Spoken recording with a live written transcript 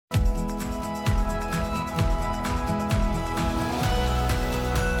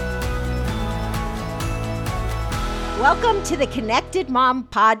Welcome to the Connected Mom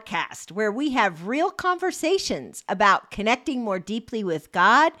Podcast, where we have real conversations about connecting more deeply with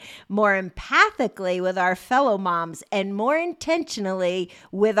God, more empathically with our fellow moms, and more intentionally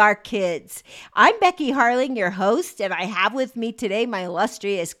with our kids. I'm Becky Harling, your host, and I have with me today my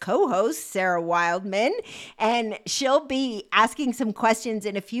illustrious co-host, Sarah Wildman, and she'll be asking some questions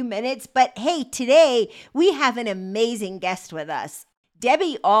in a few minutes. But hey, today we have an amazing guest with us.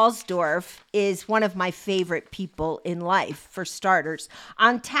 Debbie Alsdorf is one of my favorite people in life, for starters.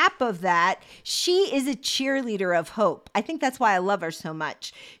 On top of that, she is a cheerleader of hope. I think that's why I love her so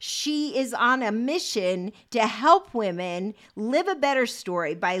much. She is on a mission to help women live a better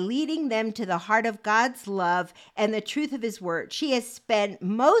story by leading them to the heart of God's love and the truth of his word. She has spent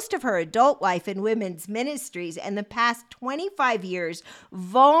most of her adult life in women's ministries and the past 25 years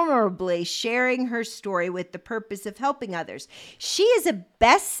vulnerably sharing her story with the purpose of helping others. She is a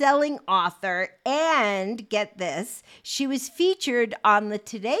best-selling author, and get this, she was featured on the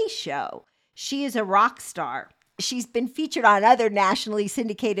Today Show. She is a rock star. She's been featured on other nationally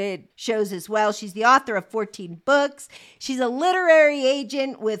syndicated shows as well. She's the author of 14 books. She's a literary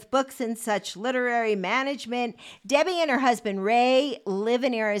agent with Books and Such Literary Management. Debbie and her husband, Ray, live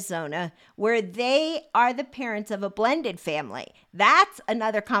in Arizona, where they are the parents of a blended family. That's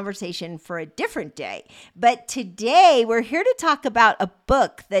another conversation for a different day. But today we're here to talk about a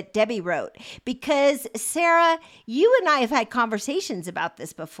book that Debbie wrote because, Sarah, you and I have had conversations about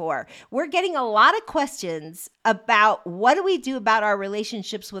this before. We're getting a lot of questions about what do we do about our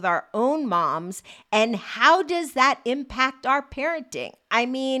relationships with our own moms and how does that impact our parenting? I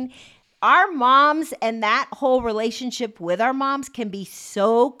mean, our moms and that whole relationship with our moms can be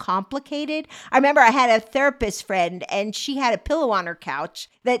so complicated. I remember I had a therapist friend and she had a pillow on her couch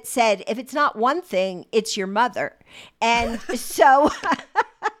that said, if it's not one thing, it's your mother. And so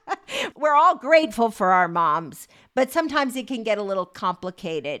we're all grateful for our moms, but sometimes it can get a little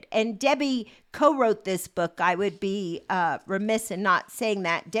complicated. And Debbie co-wrote this book. I would be remiss in not saying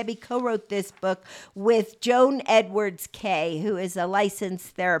that. Debbie co-wrote this book with Joan Edwards Kay, who is a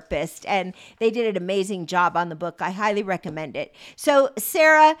licensed therapist, and they did an amazing job on the book. I highly recommend it. So,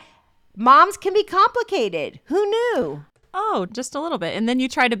 Sarah, moms can be complicated. Who knew? Oh, just a little bit. And then you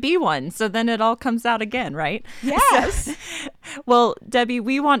try to be one. So then it all comes out again, right? Yes. Well, Debbie,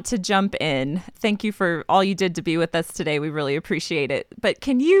 we want to jump in. Thank you for all you did to be with us today. We really appreciate it. But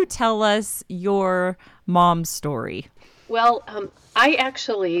can you tell us your mom's story? Well, I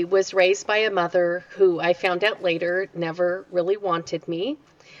actually was raised by a mother who I found out later never really wanted me,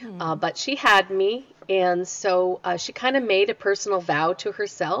 but she had me. And so she kind of made a personal vow to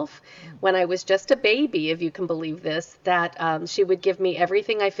herself when I was just a baby, if you can believe this, that she would give me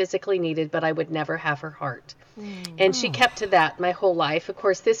everything I physically needed, but I would never have her heart. And she kept to that my whole life. Of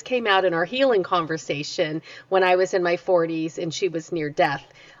course, this came out in our healing conversation when I was in my 40s and she was near death.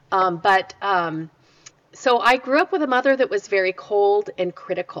 So I grew up with a mother that was very cold and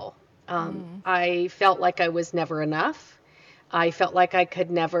critical. I felt like I was never enough. I felt like I could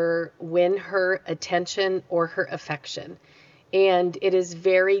never win her attention or her affection. And it is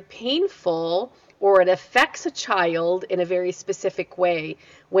very painful, or it affects a child in a very specific way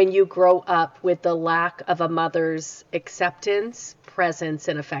when you grow up with the lack of a mother's acceptance, presence,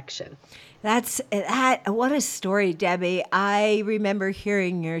 and affection. What a story, Debbie. I remember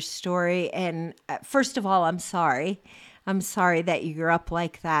hearing your story. And first of all, I'm sorry. I'm sorry that you grew up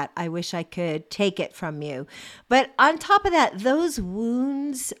like that. I wish I could take it from you. But on top of that, those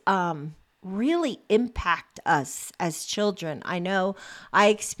wounds really impact us as children. I know I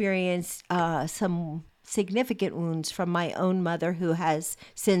experienced some significant wounds from my own mother who has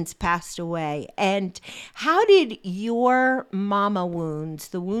since passed away. And how did your mama wounds,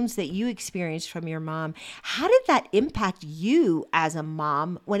 the wounds that you experienced from your mom, how did that impact you as a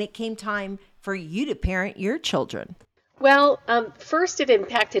mom when it came time for you to parent your children? Well, first it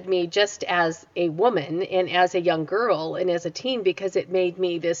impacted me just as a woman and as a young girl and as a teen because it made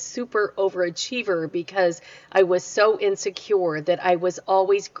me this super overachiever because I was so insecure that I was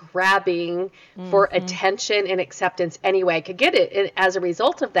always grabbing for attention and acceptance any way I could get it. And as a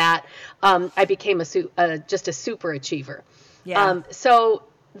result of that, I became just a super achiever. Yeah. So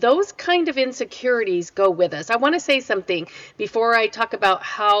those kind of insecurities go with us. I want to say something before I talk about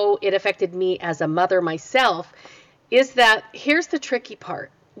how it affected me as a mother myself. Is that here's the tricky part.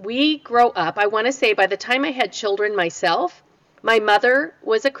 We grow up, I want to say by the time I had children myself, my mother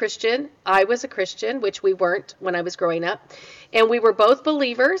was a Christian, I was a Christian, which we weren't when I was growing up, and we were both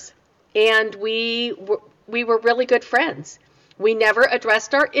believers, and we were really good friends. We never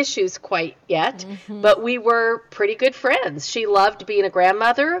addressed our issues quite yet, but we were pretty good friends. She loved being a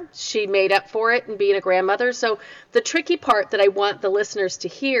grandmother. She made up for it in being a grandmother. So the tricky part that I want the listeners to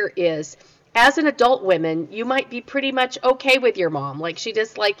hear is, as an adult woman, you might be pretty much okay with your mom. Like, she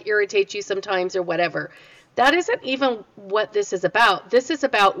just like irritates you sometimes or whatever. That isn't even what this is about. This is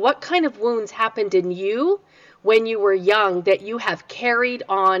about what kind of wounds happened in you when you were young that you have carried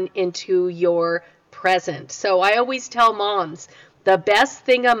on into your present. So I always tell moms, the best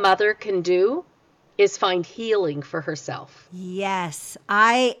thing a mother can do is find healing for herself. Yes,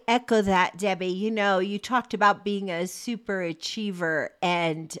 I echo that, Debbie. You talked about being a super achiever,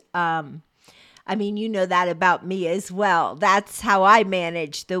 and I mean, you know that about me as well. That's how I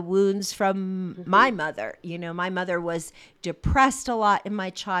managed the wounds from my mother. My mother was depressed a lot in my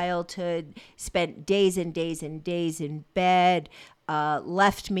childhood, spent days and days and days in bed,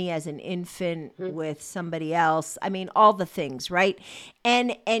 left me as an infant with somebody else. I mean, all the things, right?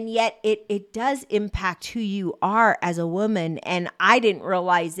 And yet it does impact who you are as a woman. And I didn't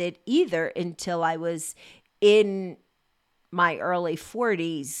realize it either until I was in my early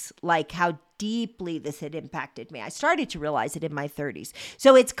 40s, like how deeply this had impacted me. I started to realize it in my 30s.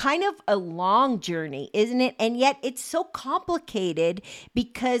 So it's kind of a long journey, isn't it? And yet it's so complicated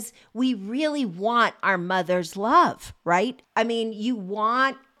because we really want our mother's love, right? I mean, you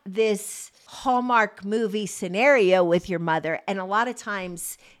want this Hallmark movie scenario with your mother, and a lot of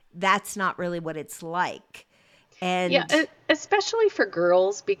times that's not really what it's like. And Yeah, especially for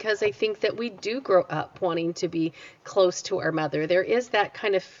girls, because I think that we do grow up wanting to be close to our mother. There is that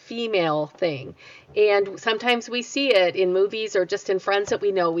kind of female thing. And sometimes we see it in movies or just in friends that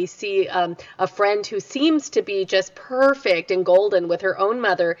we know. We see a friend who seems to be just perfect and golden with her own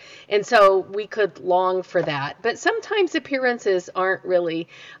mother. And so we could long for that. But sometimes appearances aren't really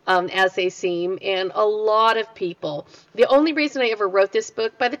as they seem. And a lot of people, the only reason I ever wrote this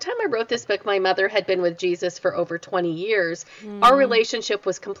book, by the time I wrote this book, my mother had been with Jesus for over 20 years. Our relationship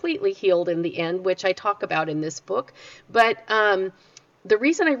was completely healed in the end, which I talk about in this book. But the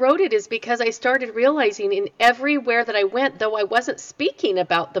reason I wrote it is because I started realizing in everywhere that I went, though I wasn't speaking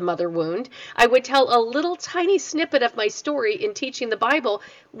about the mother wound, I would tell a little tiny snippet of my story in teaching the Bible.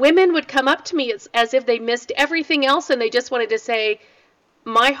 Women would come up to me as if they missed everything else and they just wanted to say,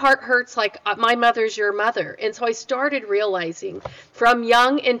 my heart hurts like my mother's your mother. And so I started realizing from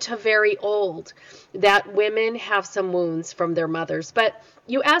young into very old that women have some wounds from their mothers. But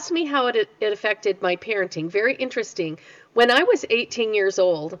you asked me how it affected my parenting. Very interesting. When I was 18 years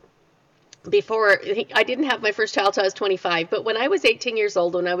old, before I didn't have my first child till I was 25, but when I was 18 years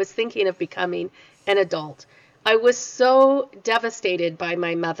old, when I was thinking of becoming an adult, I was so devastated by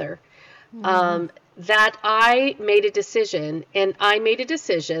my mother. That I made a decision, and I made a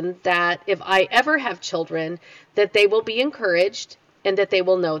decision that if I ever have children, that they will be encouraged and that they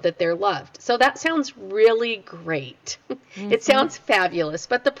will know that they're loved. So that sounds really great. It sounds fabulous.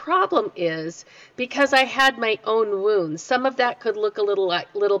 But the problem is, because I had my own wounds, some of that could look a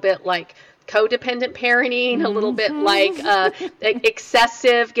little bit like codependent parenting, a little bit like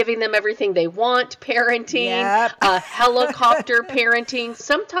excessive, giving them everything they want parenting, helicopter parenting.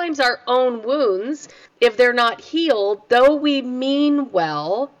 Sometimes our own wounds, if they're not healed, though we mean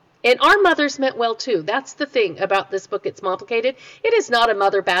well, and our mothers meant well too. That's the thing about this book, It's Momplicated. It is not a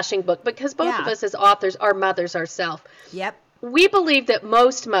mother bashing book because both of us as authors are mothers ourselves. Yep. We believe that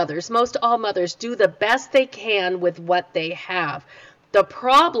most all mothers do the best they can with what they have. The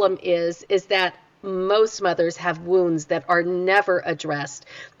problem is that most mothers have wounds that are never addressed,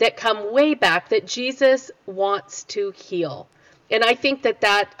 that come way back, that Jesus wants to heal. And I think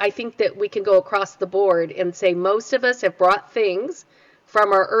that we can go across the board and say most of us have brought things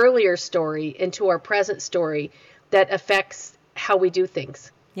from our earlier story into our present story that affects how we do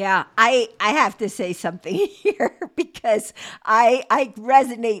things. Yeah, I have to say something here because I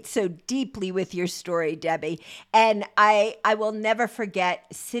resonate so deeply with your story, Debbie. And I will never forget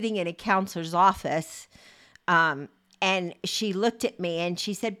sitting in a counselor's office, and she looked at me and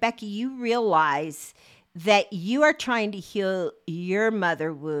she said, Becky, you realize that you are trying to heal your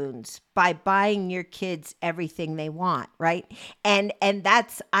mother wounds by buying your kids everything they want, right? And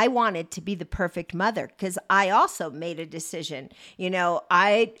that's, I wanted to be the perfect mother because I also made a decision.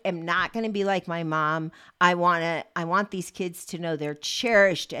 I am not going to be like my mom. I want these kids to know they're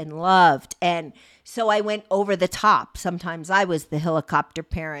cherished and loved. And so I went over the top. Sometimes I was the helicopter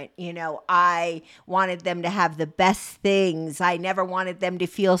parent. I wanted them to have the best things. I never wanted them to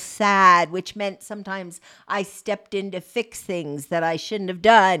feel sad, which meant sometimes I stepped in to fix things that I shouldn't have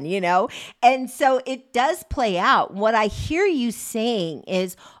done, And so it does play out. What I hear you saying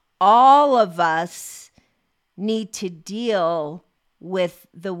is all of us need to deal with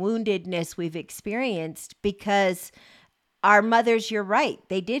the woundedness we've experienced because our mothers, you're right,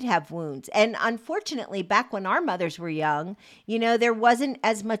 they did have wounds. And unfortunately, back when our mothers were young, there wasn't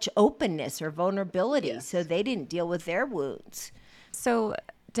as much openness or vulnerability. Yes. So they didn't deal with their wounds. So,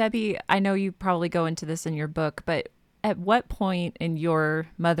 Debbie, I know you probably go into this in your book, but at what point in your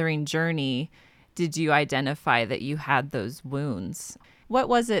mothering journey did you identify that you had those wounds? What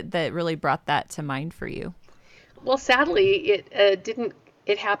was it that really brought that to mind for you? Well, sadly, it didn't.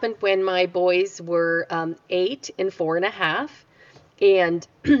 It happened when my boys were 8 and 4.5, and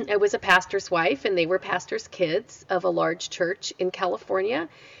I was a pastor's wife, and they were pastor's kids of a large church in California,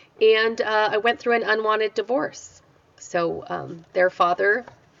 and I went through an unwanted divorce. So their father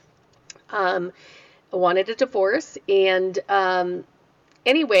wanted a divorce, and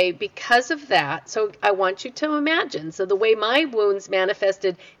anyway, because of that, so I want you to imagine. So the way my wounds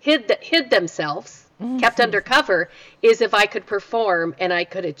manifested, hid themselves, kept undercover, is if I could perform and I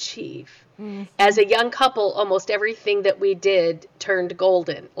could achieve. As a young couple, almost everything that we did turned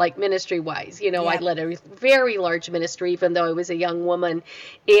golden, like ministry-wise. I led a very large ministry, even though I was a young woman.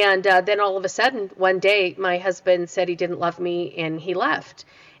 And then all of a sudden, one day, my husband said he didn't love me, and he left.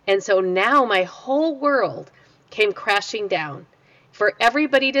 And so now my whole world came crashing down for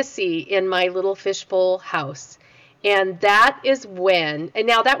everybody to see in my little fishbowl house. And that is when, and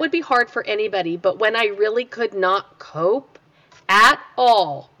now that would be hard for anybody, but when I really could not cope at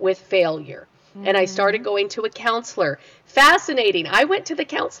all with failure. And I started going to a counselor. Fascinating. I went to the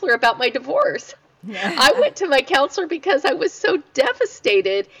counselor about my divorce. I went to my counselor because I was so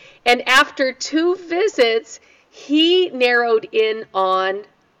devastated. And after 2 visits, he narrowed in on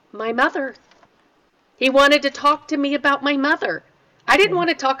my mother. He wanted to talk to me about my mother. I didn't want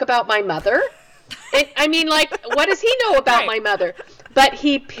to talk about my mother. What does he know about my mother? But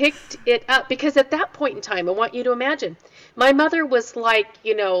he picked it up because at that point in time, I want you to imagine, my mother was like,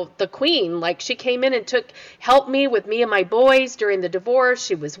 the queen. Like, she came in and helped me with me and my boys during the divorce.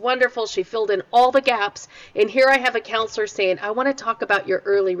 She was wonderful. She filled in all the gaps. And here I have a counselor saying, I want to talk about your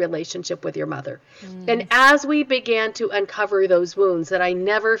early relationship with your mother. And as we began to uncover those wounds, that I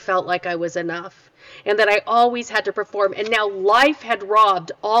never felt like I was enough, and that I always had to perform. And now life had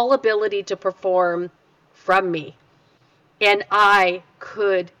robbed all ability to perform from me. And I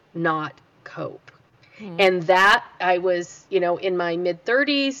could not cope. And that I was, in my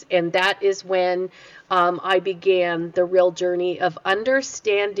mid-30s. And that is when I began the real journey of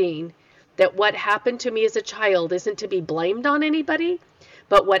understanding that what happened to me as a child isn't to be blamed on anybody.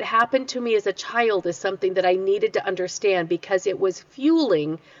 But what happened to me as a child is something that I needed to understand because it was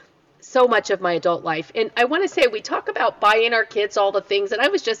fueling so much of my adult life. And I want to say, we talk about buying our kids all the things, and I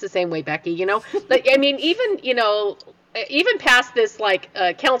was just the same way, Becky, even past this,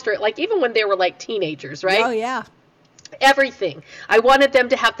 counselor, even when they were teenagers, right? Oh, yeah. Everything. I wanted them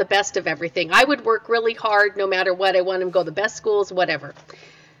to have the best of everything. I would work really hard no matter what. I wanted them to go to the best schools, whatever.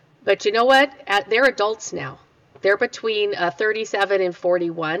 But you know what? They're adults now. They're between 37 and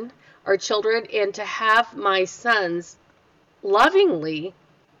 41, our children. And to have my sons lovingly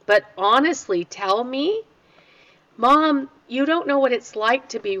but honestly tell me, Mom, you don't know what it's like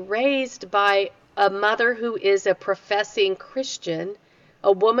to be raised by a mother who is a professing Christian,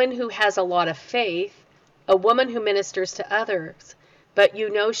 a woman who has a lot of faith, a woman who ministers to others, but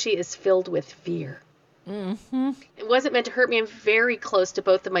she is filled with fear. Mm-hmm. It wasn't meant to hurt me. I'm very close to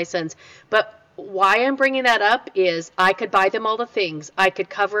both of my sons. But why I'm bringing that up is I could buy them all the things. I could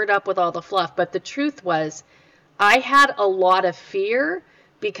cover it up with all the fluff. But the truth was, I had a lot of fear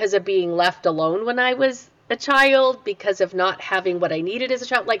because of being left alone when I was a child, because of not having what I needed as a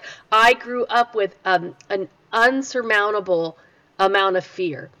child. I grew up with an unsurmountable amount of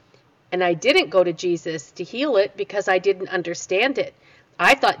fear. And I didn't go to Jesus to heal it because I didn't understand it.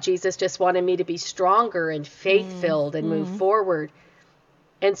 I thought Jesus just wanted me to be stronger and faith-filled and move forward.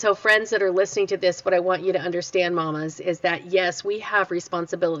 And so, friends that are listening to this, what I want you to understand, mamas, is that yes, we have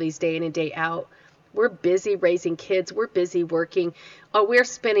responsibilities day in and day out. We're busy raising kids. We're busy working. We're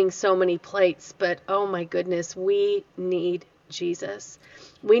spinning so many plates, but oh my goodness, we need Jesus.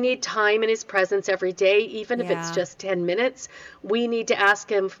 We need time in his presence every day, even if it's just 10 minutes. We need to ask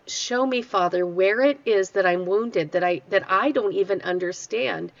him, show me, Father, where it is that I'm wounded, that I don't even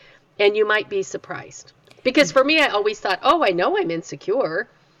understand. And you might be surprised. Because for me, I always thought, I know I'm insecure,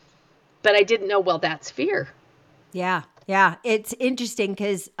 but I didn't know, well, that's fear. Yeah. Yeah. It's interesting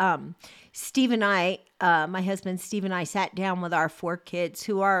because Steve and I, my husband Steve and I, sat down with our 4 kids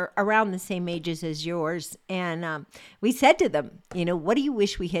who are around the same ages as yours. And we said to them, what do you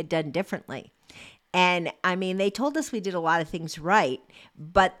wish we had done differently? And I mean, they told us we did a lot of things right,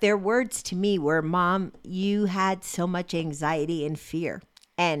 but their words to me were, Mom, you had so much anxiety and fear.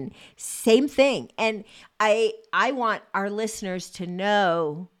 And same thing. And I want our listeners to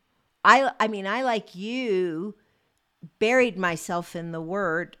know, I mean, I, like you, buried myself in the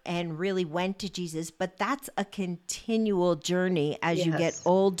word and really went to Jesus, but that's a continual journey as you get Yes.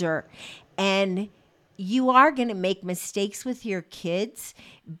 older. And you are going to make mistakes with your kids,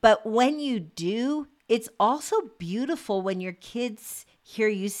 but when you do, it's also beautiful when your kids hear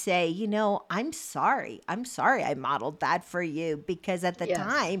you say, I'm sorry. I'm sorry I modeled that for you, because at the Yes.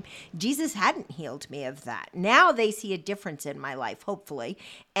 time, Jesus hadn't healed me of that. Now they see a difference in my life, hopefully.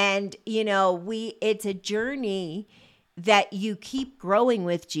 And, it's a journey that you keep growing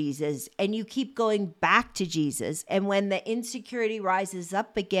with Jesus and you keep going back to Jesus. And when the insecurity rises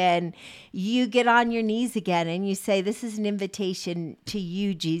up again, you get on your knees again and you say, this is an invitation to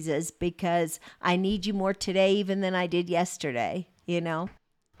you, Jesus, because I need you more today even than I did yesterday,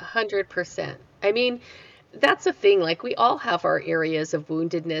 100%. I mean, that's a thing. Like, we all have our areas of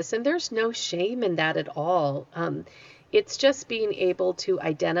woundedness, and there's no shame in that at all. It's just being able to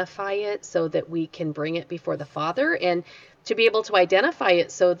identify it so that we can bring it before the Father, and to be able to identify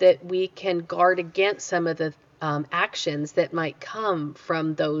it so that we can guard against some of the actions that might come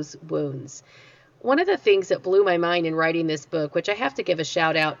from those wounds. One of the things that blew my mind in writing this book, which I have to give a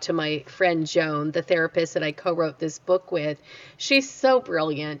shout out to my friend Joan, the therapist that I co-wrote this book with. She's so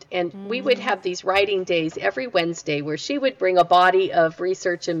brilliant. And we would have these writing days every Wednesday where she would bring a body of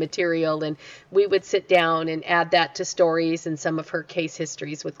research and material, and we would sit down and add that to stories and some of her case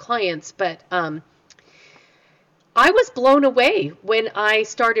histories with clients. But I was blown away when I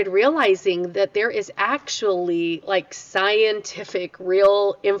started realizing that there is actually like scientific,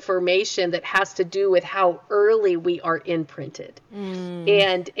 real information that has to do with how early we are imprinted.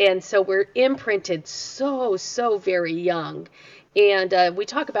 And so we're imprinted so very young. And we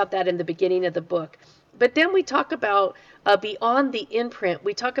talk about that in the beginning of the book. But then we talk about beyond the imprint,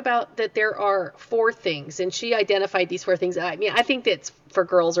 we talk about that there are four things, and she identified these four things. I mean, I think that's for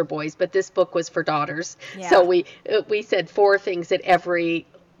girls or boys, but this book was for daughters. So Yeah. we said four things that every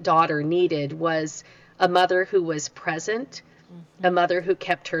daughter needed was a mother who was present, a mother who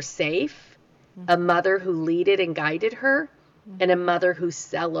kept her safe, a mother who leaded and guided her, and a mother who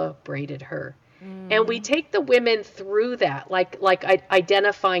celebrated her. And we take the women through that, like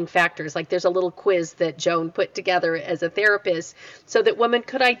identifying factors. Like, there's a little quiz that Joan put together as a therapist so that women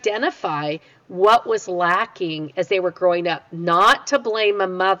could identify what was lacking as they were growing up, not to blame a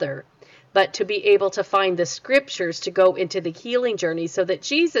mother, but to be able to find the scriptures to go into the healing journey so that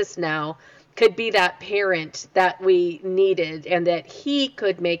Jesus now could be that parent that we needed and that he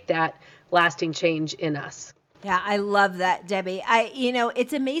could make that lasting change in us. Yeah, I love that, Debbie.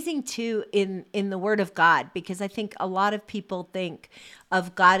 It's amazing too in the Word of God, because I think a lot of people think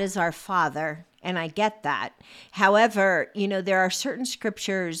of God as our Father, and I get that. However, there are certain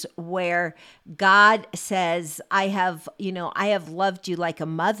scriptures where God says, I have loved you like a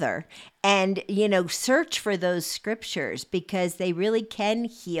mother. And, search for those scriptures because they really can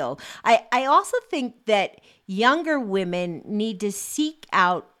heal. I also think that younger women need to seek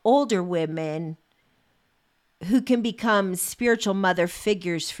out older women who can become spiritual mother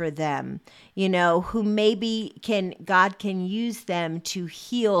figures for them, who maybe God can use them to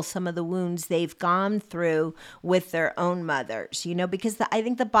heal some of the wounds they've gone through with their own mothers, because I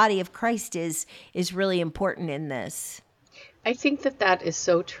think the body of Christ is really important in this. I think that is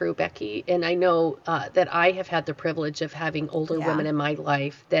so true, Becky. And I know that I have had the privilege of having older Yeah. women in my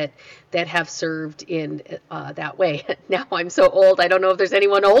life that have served in that way. Now I'm so old, I don't know if there's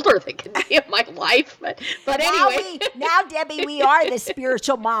anyone older that can be in my life. But anyway. Now, Debbie, we are the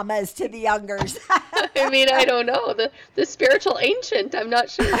spiritual mamas to the youngers. I mean, I don't know. The spiritual ancient, I'm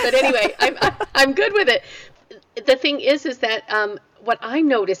not sure. But anyway, I'm good with it. The thing is that what I'm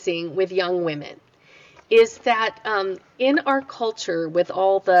noticing with young women is that in our culture, with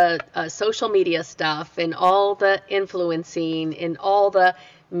all the social media stuff and all the influencing and all the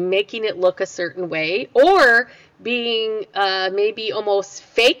making it look a certain way, or being maybe almost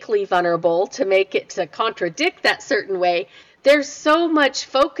fakely vulnerable to make it to contradict that certain way, there's so much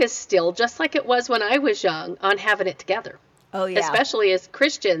focus still, just like it was when I was young, on having it together. Oh, yeah. Especially as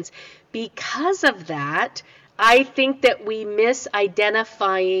Christians. Because of that, I think that we miss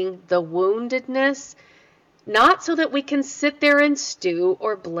identifying the woundedness, not so that we can sit there and stew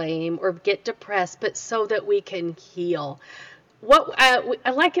or blame or get depressed, but so that we can heal.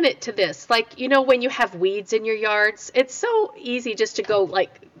 I liken it to this, like, when you have weeds in your yards, it's so easy just to go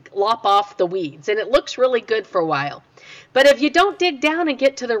like lop off the weeds, and it looks really good for a while. But if you don't dig down and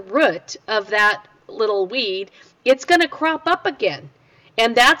get to the root of that little weed, it's going to crop up again.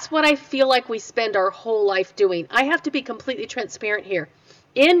 And that's what I feel like we spend our whole life doing. I have to be completely transparent here.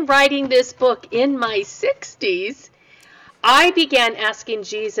 In writing this book in my 60s, I began asking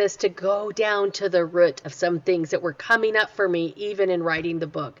Jesus to go down to the root of some things that were coming up for me, even in writing the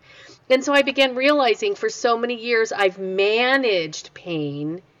book. And so I began realizing for so many years I've managed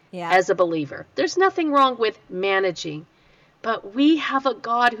pain as a believer. There's nothing wrong with managing, but we have a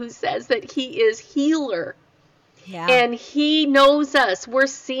God who says that he is healer. Yeah. And he knows us. We're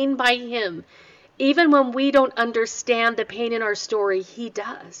seen by him. Even when we don't understand the pain in our story, he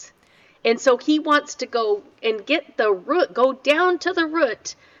does. And so he wants to go and get the root, go down to the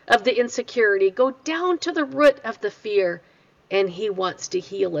root of the insecurity, go down to the root of the fear, and he wants to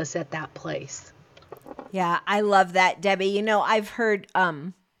heal us at that place. Yeah, I love that, Debbie. You know, I've heard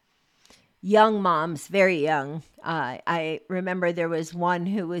young moms, very young. I remember there was one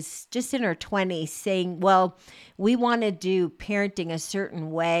who was just in her 20s saying, well, we want to do parenting a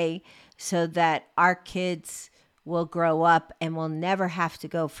certain way so that our kids will grow up and will never have to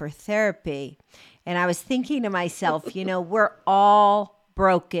go for therapy. And I was thinking to myself, you know, we're all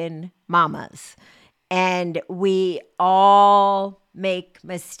broken mamas and we all make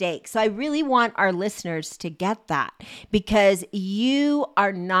mistakes. So I really want our listeners to get that, because you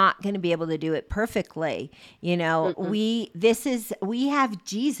are not going to be able to do it perfectly. You know, we have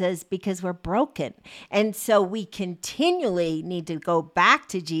Jesus because we're broken. And so we continually need to go back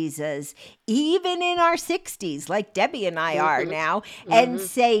to Jesus, even in our 60s, like Debbie and I are now, and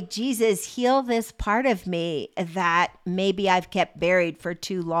say, Jesus, heal this part of me that maybe I've kept buried for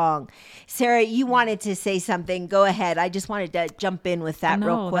too long. Sarah, you wanted to say something. Go ahead. I just wanted to jump in with that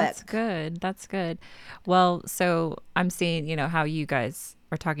real quick. That's good. That's good. Well, so I'm seeing, you know, how you guys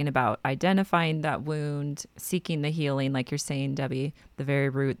are talking about identifying that wound, seeking the healing, like you're saying, Debbie, the very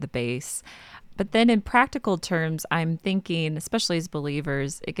root, the base. But then in practical terms, I'm thinking, especially as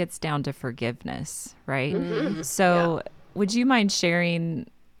believers, it gets down to forgiveness, right? So would you mind sharing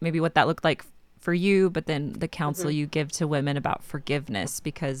maybe what that looked like for you, but then the counsel you give to women about forgiveness?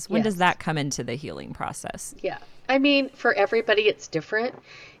 Because when does that come into the healing process? Yeah. I mean, for everybody, it's different.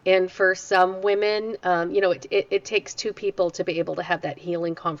 And for some women, you know, it takes two people to be able to have that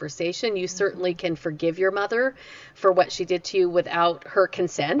healing conversation. You certainly can forgive your mother for what she did to you without her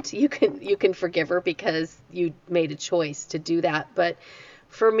consent. You can forgive her because you made a choice to do that. But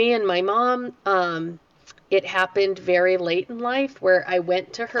for me and my mom, it happened very late in life where I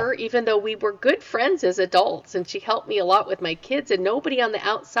went to her, even though we were good friends as adults, and she helped me a lot with my kids, and nobody on the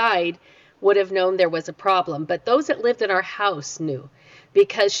outside would have known there was a problem. But those that lived in our house knew,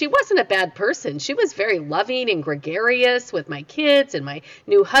 because she wasn't a bad person. She was very loving and gregarious with my kids and my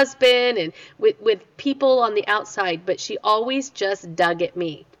new husband and with people on the outside, but she always just dug at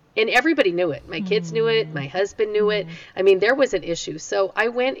me. And everybody knew it. My kids knew it. My husband knew it. I mean, there was an issue. So I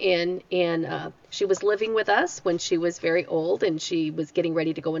went in, and she was living with us when she was very old, and she was getting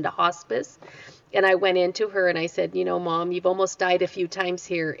ready to go into hospice. And I went into her and I said, you know, Mom, you've almost died a few times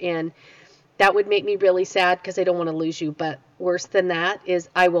here, and that would make me really sad because I don't want to lose you. But worse than that is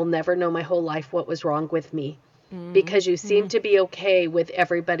I will never know my whole life what was wrong with me, because you seem to be okay with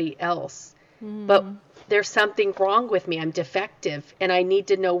everybody else. But there's something wrong with me. I'm defective, and I need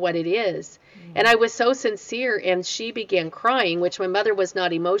to know what it is. And I was so sincere, and she began crying, which my mother was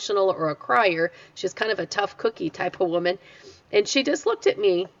not emotional or a crier. She's kind of a tough cookie type of woman. And she just looked at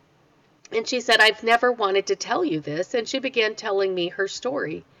me, and she said, I've never wanted to tell you this. And she began telling me her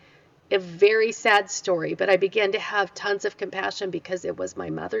story, a very sad story, but I began to have tons of compassion because it was my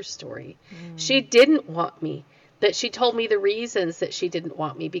mother's story. She didn't want me. That she told me the reasons that she didn't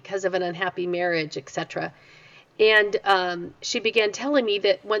want me, because of an unhappy marriage, etc. And she began telling me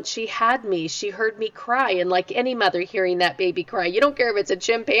that once she had me, she heard me cry. And like any mother hearing that baby cry, you don't care if it's a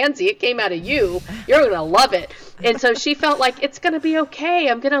chimpanzee, it came out of you, you're going to love it. And so she felt like it's going to be okay.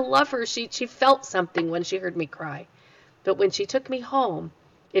 I'm going to love her. She felt something when she heard me cry. But when she took me home,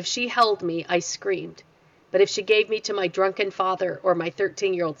 if she held me, I screamed. But if she gave me to my drunken father or my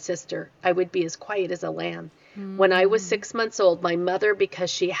 13-year-old sister, I would be as quiet as a lamb. When I was 6 months old, my mother, because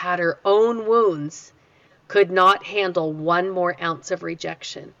she had her own wounds, could not handle 1 more ounce of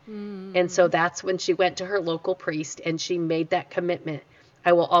rejection. And so that's when she went to her local priest and she made that commitment.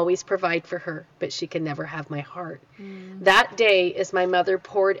 I will always provide for her, but she can never have my heart. That day, as my mother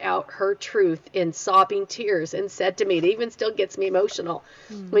poured out her truth in sobbing tears and said to me, it even still gets me emotional,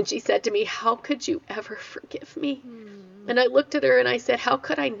 when she said to me, how could you ever forgive me? And I looked at her and I said, how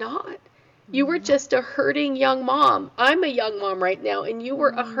could I not? You were just a hurting young mom. I'm a young mom right now, and you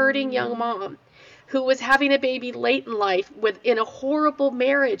were a hurting young mom who was having a baby late in life in a horrible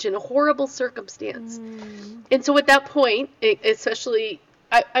marriage, in a horrible circumstance. And so at that point, especially,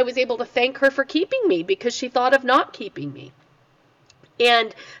 I was able to thank her for keeping me because she thought of not keeping me.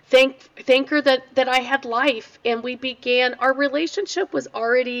 And thank her that I had life, and we began, our relationship was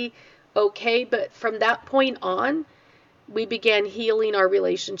already okay, but from that point on, we began healing our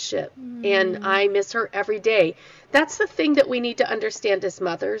relationship. And I miss her every day. That's the thing that we need to understand as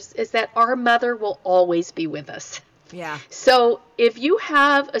mothers, is that our mother will always be with us. Yeah. So if you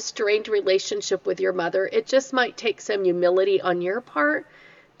have a strained relationship with your mother, it just might take some humility on your part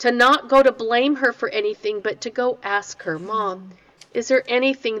to not go to blame her for anything, but to go ask her, Mom, is there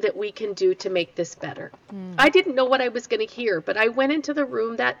anything that we can do to make this better? I didn't know what I was going to hear, but I went into the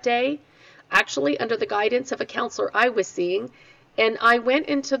room that day, actually under the guidance of a counselor I was seeing. And I went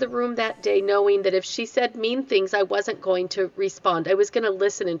into the room that day knowing that if she said mean things, I wasn't going to respond. I was going to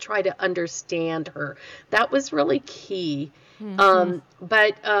listen and try to understand her. That was really key.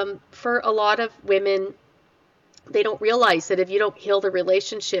 But for a lot of women, they don't realize that if you don't heal the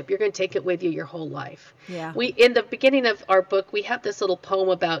relationship, you're going to take it with you your whole life. Yeah. In the beginning of our book, we have this little poem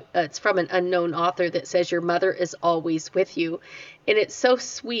about, it's from an unknown author that says, your mother is always with you. And it's so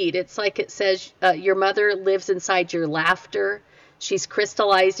sweet. It's like it says, your mother lives inside your laughter. She's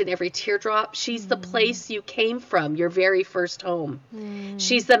crystallized in every teardrop. She's the place you came from, your very first home.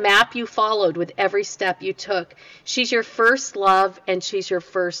 She's the map you followed with every step you took. She's your first love, and she's your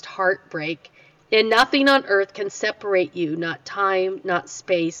first heartbreak. And nothing on earth can separate you, not time, not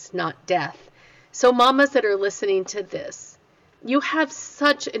space, not death. So mamas that are listening to this, you have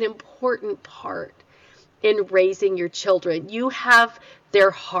such an important part in raising your children. You have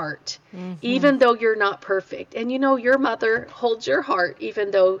their heart, even though you're not perfect. And you know, your mother holds your heart,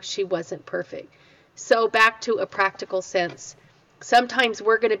 even though she wasn't perfect. So back to a practical sense, sometimes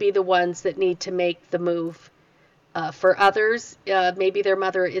we're going to be the ones that need to make the move. For others, maybe their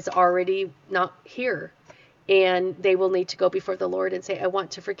mother is already not here, and they will need to go before the Lord and say, I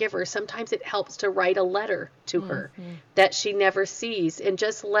want to forgive her. Sometimes it helps to write a letter to her that she never sees, and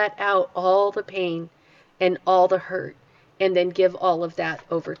just let out all the pain and all the hurt, and then give all of that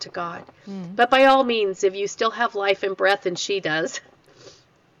over to God. But by all means, if you still have life and breath, and she does,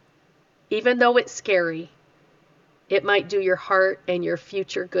 even though it's scary, it might do your heart and your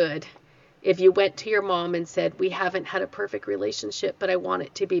future good. If you went to your mom and said, we haven't had a perfect relationship, but I want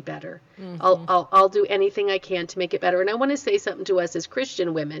it to be better. I'll do anything I can to make it better. And I want to say something to us as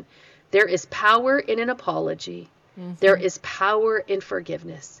Christian women. There is power in an apology. There is power in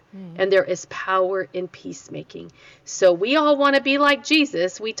forgiveness. And there is power in peacemaking. So we all want to be like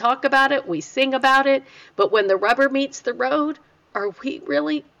Jesus. We talk about it. We sing about it. But when the rubber meets the road, are we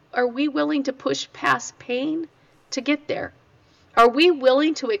willing to push past pain to get there? Are we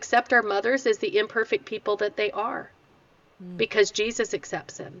willing to accept our mothers as the imperfect people that they are? Because Jesus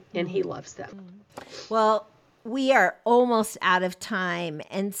accepts them and he loves them. Well, we are almost out of time.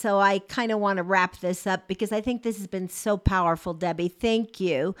 And so I kind of want to wrap this up because I think this has been so powerful, Debbie. Thank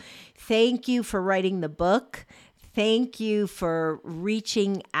you. Thank you for writing the book. Thank you for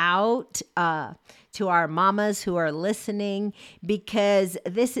reaching out to our mamas who are listening, because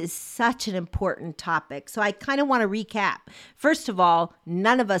this is such an important topic. So I kind of want to recap. First of all,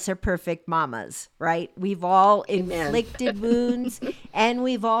 none of us are perfect mamas, right? We've all inflicted wounds and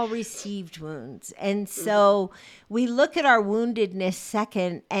we've all received wounds. And so we look at our woundedness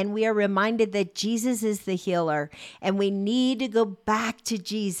second, and we are reminded that Jesus is the healer, and we need to go back to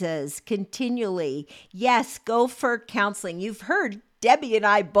Jesus continually. Yes, go for counseling. You've heard Debbie and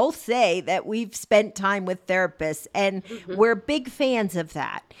I both say that we've spent time with therapists, and we're big fans of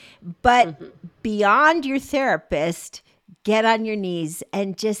that. But beyond your therapist, get on your knees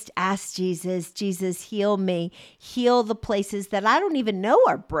and just ask Jesus, Jesus, heal me. Heal the places that I don't even know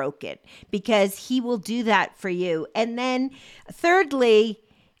are broken, because he will do that for you. And then thirdly,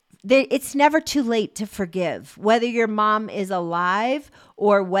 it's never too late to forgive, whether your mom is alive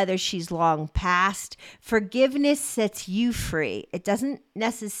or whether she's long past. Forgiveness sets you free. It doesn't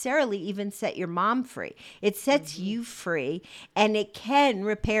necessarily even set your mom free. It sets you free, and it can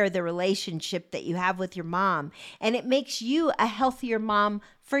repair the relationship that you have with your mom. And it makes you a healthier mom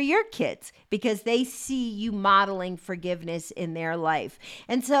for your kids, because they see you modeling forgiveness in their life.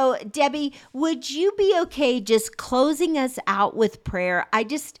 And so, Debbie, would you be okay just closing us out with prayer?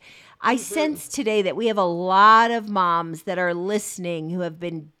 I sense today that we have a lot of moms that are listening who have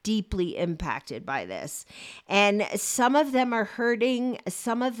been deeply impacted by this. And some of them are hurting.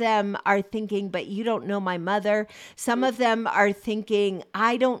 Some of them are thinking, but you don't know my mother. Some of them are thinking,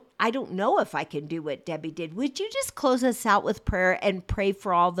 I don't know if I can do what Debbie did. Would you just close us out with prayer and pray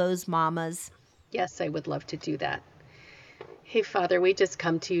for all those mamas? Yes, I would love to do that. Hey, Father, we just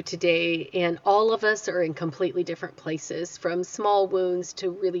come to you today, and all of us are in completely different places, from small wounds to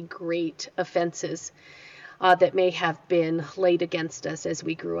really great offenses that may have been laid against us as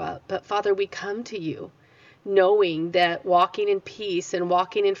we grew up. But Father, we come to you knowing that walking in peace and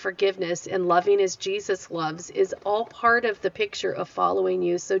walking in forgiveness and loving as Jesus loves is all part of the picture of following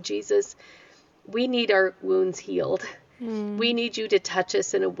you. So Jesus, we need our wounds healed. We need you to touch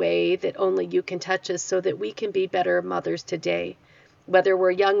us in a way that only you can touch us so that we can be better mothers today. Whether we're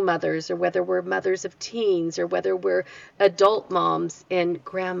young mothers or whether we're mothers of teens or whether we're adult moms and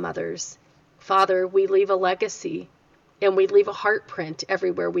grandmothers. Father, we leave a legacy and we leave a heart print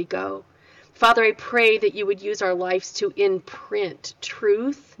everywhere we go. Father, I pray that you would use our lives to imprint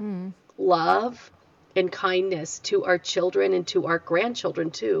truth, love, and kindness to our children and to our grandchildren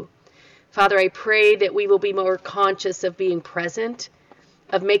too. Father, I pray that we will be more conscious of being present,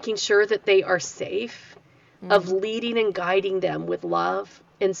 of making sure that they are safe, of leading and guiding them with love,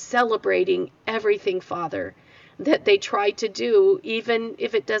 and celebrating everything, Father, that they try to do, even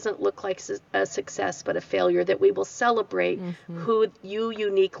if it doesn't look like a success but a failure, that we will celebrate who you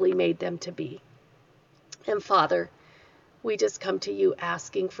uniquely made them to be. And Father, we just come to you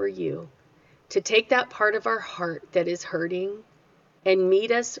asking for you to take that part of our heart that is hurting and meet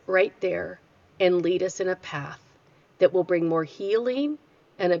us right there and lead us in a path that will bring more healing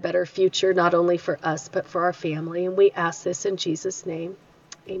and a better future, not only for us, but for our family. And we ask this in Jesus' name.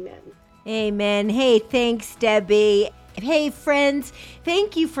 Amen. Amen. Hey, thanks, Debbie. Hey, friends,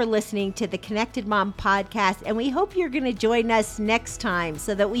 thank you for listening to the Connected Mom podcast, and we hope you're going to join us next time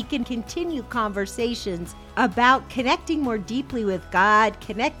so that we can continue conversations about connecting more deeply with God,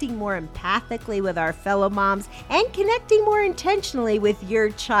 connecting more empathically with our fellow moms, and connecting more intentionally with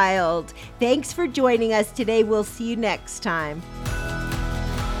your child. Thanks for joining us today. We'll see you next time.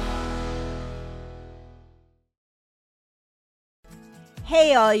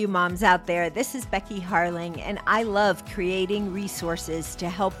 Hey, all you moms out there, this is Becky Harling, and I love creating resources to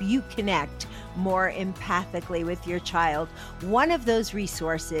help you connect more empathically with your child. One of those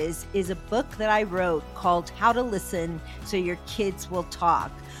resources is a book that I wrote called How to Listen So Your Kids Will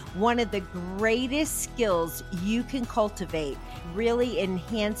Talk. One of the greatest skills you can cultivate, really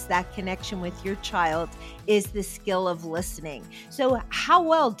enhance that connection with your child, is the skill of listening. So how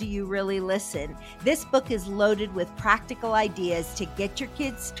well do you really listen? This book is loaded with practical ideas to get your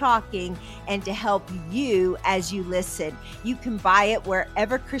kids talking and to help you as you listen. You can buy it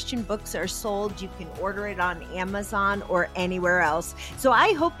wherever Christian books are sold. You can order it on Amazon or anywhere else. So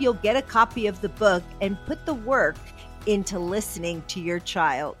I hope you'll get a copy of the book and put the work into listening to your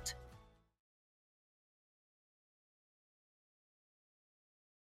child.